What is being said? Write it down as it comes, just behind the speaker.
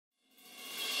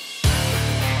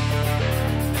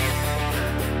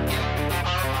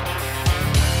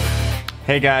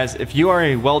Hey guys, if you are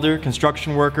a welder,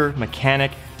 construction worker,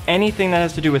 mechanic, anything that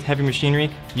has to do with heavy machinery,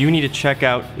 you need to check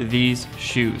out these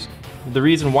shoes. The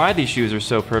reason why these shoes are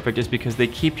so perfect is because they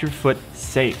keep your foot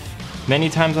safe. Many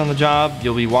times on the job,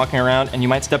 you'll be walking around and you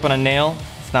might step on a nail.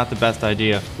 It's not the best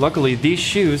idea. Luckily, these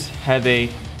shoes have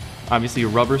obviously a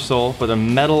rubber sole, but a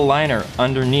metal liner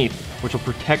underneath, which will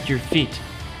protect your feet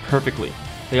perfectly.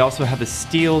 They also have a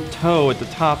steel toe at the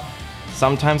top.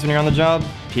 Sometimes when you're on the job,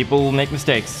 people make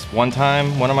mistakes. One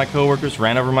time, one of my coworkers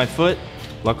ran over my foot.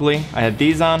 Luckily, I had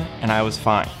these on and I was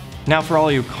fine. Now for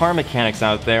all you car mechanics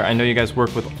out there, I know you guys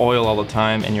work with oil all the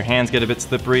time and your hands get a bit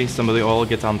slippery, some of the oil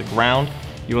gets on the ground.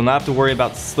 You will not have to worry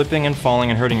about slipping and falling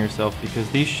and hurting yourself because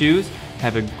these shoes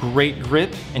have a great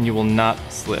grip and you will not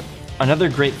slip. Another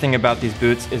great thing about these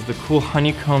boots is the cool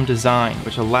honeycomb design,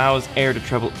 which allows air to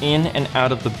travel in and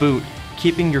out of the boot,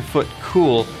 keeping your foot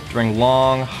cool during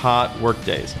long, hot work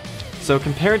days. So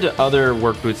compared to other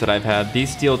work boots that I've had,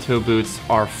 these steel toe boots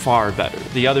are far better.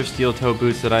 The other steel toe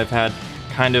boots that I've had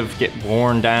kind of get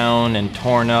worn down and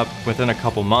torn up within a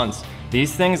couple months.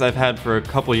 These things I've had for a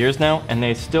couple years now and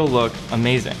they still look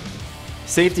amazing.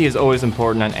 Safety is always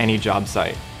important on any job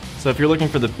site. So if you're looking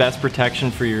for the best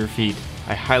protection for your feet,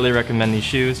 I highly recommend these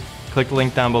shoes. Click the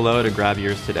link down below to grab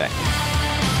yours today.